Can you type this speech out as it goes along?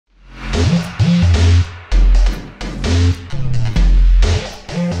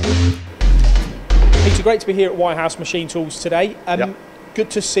Peter, great to be here at Whitehouse Machine Tools today. Good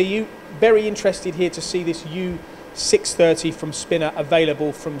to see you. Very interested here to see this U630 from Spinner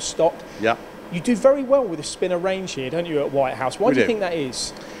available from stock. Yeah. You do very well with the Spinner range here, don't you, at Whitehouse? Why do you think that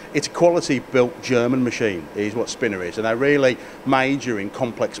is? It's a quality built German machine is what Spinner is, and they really major in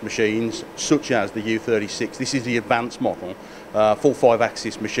complex machines such as the U36. This is the advanced model, full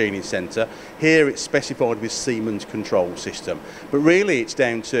 5-axis machining centre. Here it's specified with Siemens control system, but really it's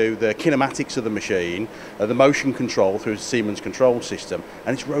down to the kinematics of the machine, the motion control through the Siemens control system,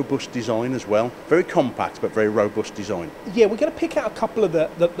 and its robust design as well. Very compact but very robust design. Yeah, we're going to pick out a couple of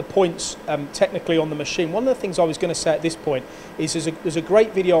the points technically on the machine. One of the things I was going to say at this point is there's a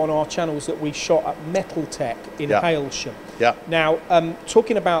great video on our channels that we shot at Metal Tech in Hailsham. Now,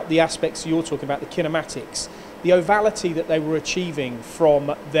 talking about the aspects you're talking about, the kinematics, the ovality that they were achieving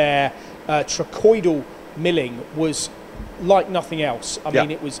from their trachoidal milling was like nothing else. I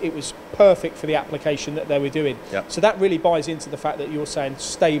mean, it was perfect for the application that they were doing. So that really buys into the fact that you're saying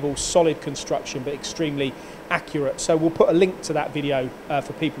stable, solid construction, but extremely accurate. So we'll put a link to that video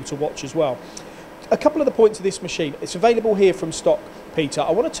for people to watch as well. A couple of the points of this machine, it's available here from stock, Peter.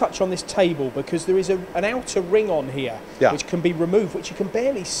 I want to touch on this table because there is an outer ring on here which can be removed, which you can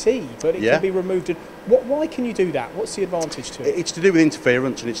barely see, but it can be removed. And why can you do that? What's the advantage to it? It's to do with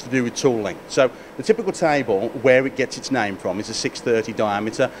interference and it's to do with tool length. So the typical table, where it gets its name from, is a 630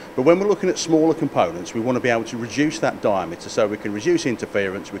 diameter, but when we're looking at smaller components, we want to be able to reduce that diameter so we can reduce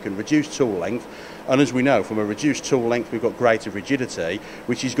interference, we can reduce tool length, and as we know, from a reduced tool length, we've got greater rigidity,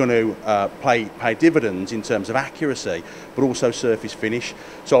 which is going to pay dividends in terms of accuracy, but also surface finish.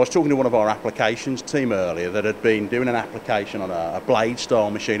 So I was talking to one of our applications team earlier that had been doing an application on a blade style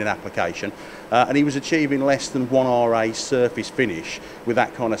machining application, and he was achieving less than 1 RA surface finish with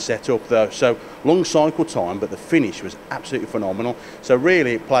that kind of setup though. So long cycle time, but the finish was absolutely phenomenal. So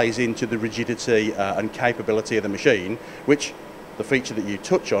really it plays into the rigidity and capability of the machine, which the feature that you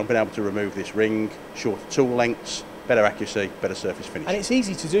touch on, being able to remove this ring, shorter tool lengths, better accuracy, better surface finish. And it's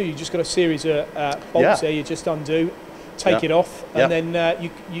easy to do. You've just got a series of bolts there. You just undo, take it off, and then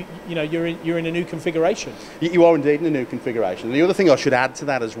you're in a new configuration. You are indeed in a new configuration. And the other thing I should add to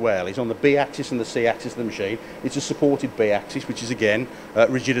that as well is on the B axis and the C axis of the machine, it's a supported B axis, which is again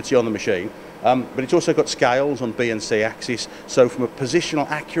rigidity on the machine. But it's also got scales on B and C axis. So from a positional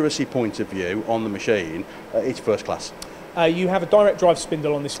accuracy point of view on the machine, it's first class. You have a direct drive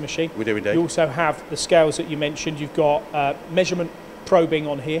spindle on this machine. We do indeed. You also have the scales that you mentioned. You've got measurement probing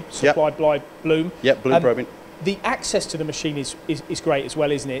on here, supplied by Bloom. Bloom probing. The access to the machine is great as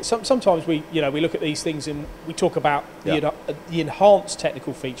well, isn't it? Sometimes we look at these things and we talk about the enhanced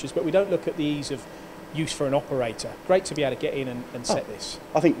technical features, but we don't look at the ease of use for an operator. Great to be able to get in and set this.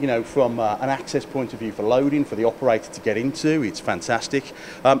 I think, from an access point of view for loading, for the operator to get into, it's fantastic.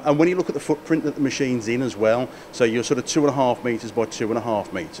 And when you look at the footprint that the machine's in as well, so you're sort of 2.5 metres by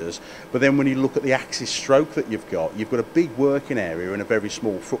 2.5 metres, but then when you look at the axis stroke that you've got a big working area and a very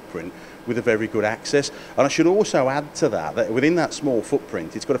small footprint with a very good access. And I should also add to that within that small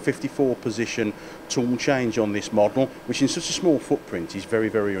footprint, it's got a 54 position tool change on this model, which in such a small footprint is very,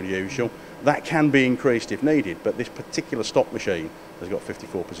 very unusual. That can be increased if needed, but this particular stock machine has got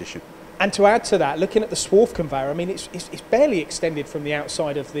 54 position. And to add to that, looking at the swarf conveyor, I mean, it's barely extended from the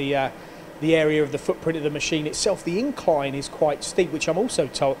outside of the area of the footprint of the machine itself. The incline is quite steep, which I'm also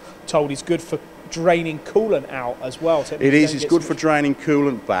told is good for draining coolant out as well. So it is. It's good for draining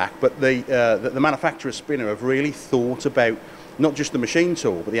coolant back, but the manufacturer Spinner have really thought about not just the machine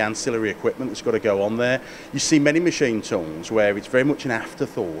tool, but the ancillary equipment that's got to go on there. You see many machine tools where it's very much an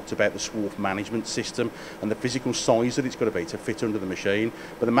afterthought about the swarf management system and the physical size that it's got to be to fit under the machine.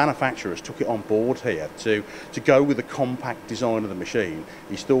 But the manufacturers took it on board here to go with the compact design of the machine.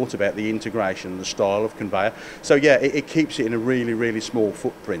 He's thought about the integration and the style of conveyor. So yeah, it keeps it in a really, really small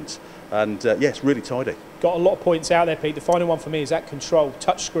footprint. And yeah, it's really tidy. Got a lot of points out there, Pete. The final one for me is that control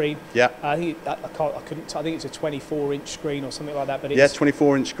touchscreen. Yeah. I think I think it's a 24-inch screen or something like that. But it's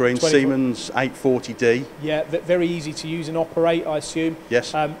 24-inch screen, Siemens 840D. Yeah, very easy to use and operate, I assume.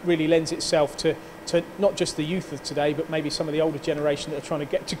 Yes. Really lends itself to not just the youth of today, but maybe some of the older generation that are trying to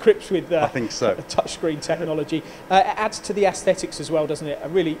get to grips with I think so. touchscreen technology. It adds to the aesthetics as well, doesn't it? A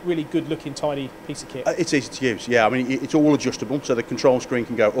really, really good-looking, tiny piece of kit. It's easy to use, yeah. I mean, it's all adjustable, so the control screen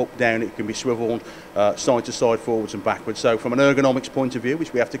can go up, down, it can be swiveled side to side, forwards and backwards. So from an ergonomics point of view,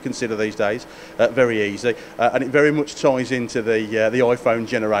 which we have to consider these days, very easy. And it very much ties into the iPhone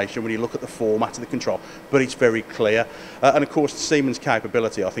generation when you look at the format of the control, but it's very clear. And of course, the Siemens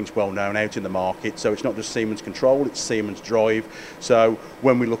capability, I think, is well known out in the market. kit, so it's not just Siemens control, it's Siemens drive. So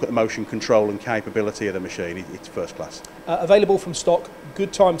when we look at the motion control and capability of the machine, it's first class. Available from stock,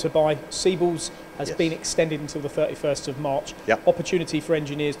 good time to buy. Siebel's has been extended until the 31st of March. Opportunity for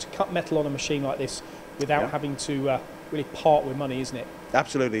engineers to cut metal on a machine like this without having to really part with money, isn't it?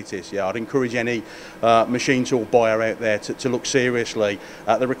 Absolutely it is, yeah. I'd encourage any machine tool buyer out there to look seriously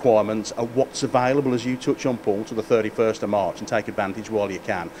at the requirements of what's available, as you touch on, Paul, to the 31st of March, and take advantage while you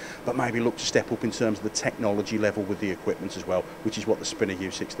can. But maybe look to step up in terms of the technology level with the equipment as well, which is what the Spinner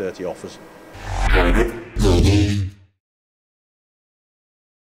U630 offers.